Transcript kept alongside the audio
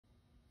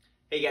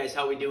Hey guys,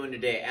 how we doing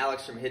today?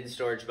 Alex from Hidden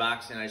Storage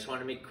Boxing. I just wanted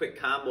to make a quick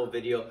combo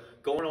video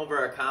going over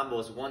our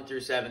combos 1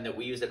 through 7 that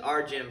we use at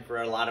our gym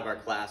for a lot of our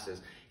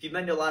classes. If you've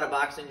been to a lot of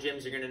boxing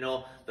gyms, you're going to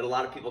know that a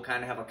lot of people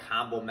kind of have a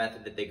combo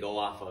method that they go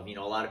off of. You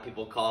know, a lot of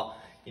people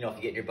call, if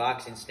you get your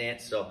boxing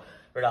stance, so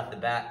right off the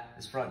bat,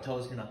 this front toe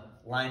is going to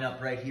line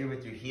up right here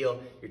with your heel.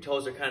 Your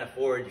toes are kind of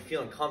forward. You're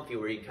feeling comfy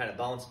where you can kind of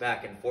bounce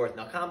back and forth.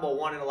 Now, combo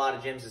 1 in a lot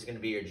of gyms is going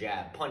to be your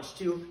jab. Punch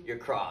 2, your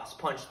cross.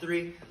 Punch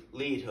 3,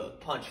 lead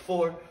hook. Punch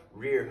 4,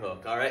 rear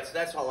hook. All right, so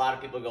that's how a lot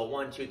of people go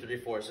 1, 2,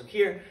 3, 4. So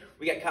here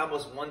we got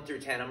combos 1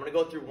 through 10. I'm going to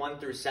go through 1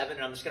 through 7,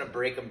 and I'm just going to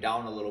break them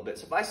down a little bit.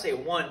 So if I say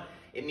 1,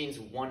 it means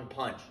 1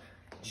 punch,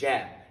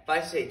 jab. If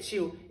I say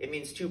 2, it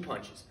means 2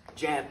 punches,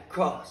 jab,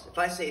 cross. If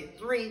I say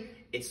 3,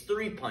 it's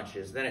 3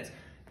 punches. Then it's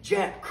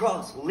jab,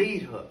 cross,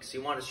 lead hook. So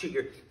you want to shoot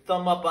your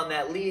thumb up on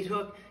that lead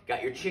hook,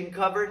 got your chin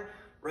covered,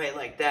 right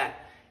like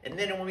that. And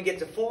then when we get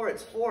to 4,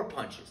 it's 4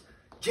 punches.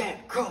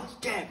 Jab, cross,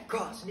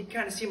 and you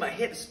kind of see my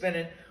hips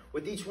spinning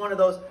with each one of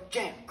those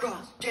jab,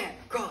 cross, jab,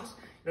 cross.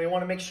 You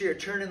want to make sure you're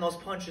turning those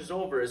punches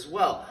over as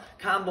well.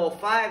 Combo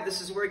 5, this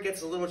is where it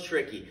gets a little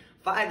tricky.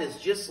 5 is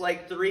just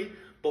like 3,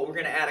 but we're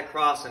going to add a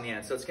cross on the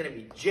end. So it's going to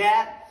be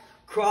jab,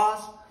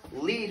 cross,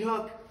 lead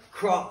hook,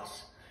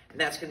 cross. And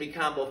that's going to be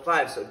combo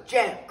 5. So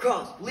jab,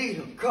 cross, lead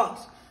hook,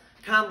 cross.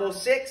 Combo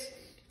 6,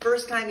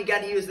 first time you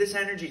got to use this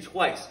energy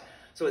twice.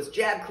 So it's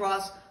jab,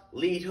 cross,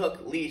 lead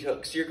hook, lead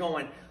hook. So you're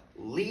going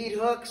lead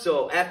hook.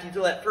 So after you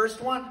do that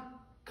first one,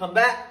 come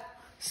back,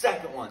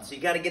 second one. So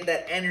you got to get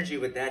that energy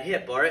with that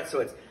hip, all right?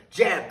 So it's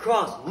jab,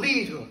 cross,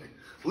 lead hook,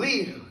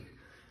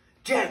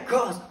 jab,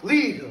 cross,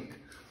 lead hook,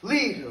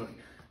 lead hook.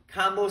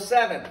 Combo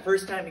 7,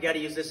 first time you got to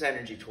use this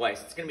energy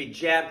twice. It's going to be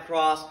jab,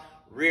 cross,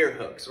 rear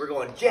hook. So we're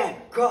going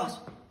jab, cross,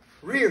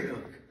 rear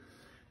hook,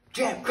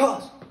 jab,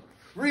 cross,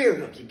 rear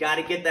hook. You got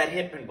to get that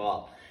hip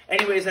involved.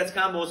 Anyways, that's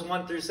combos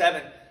 1 through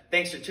 7.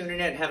 Thanks for tuning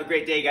in. Have a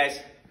great day, guys.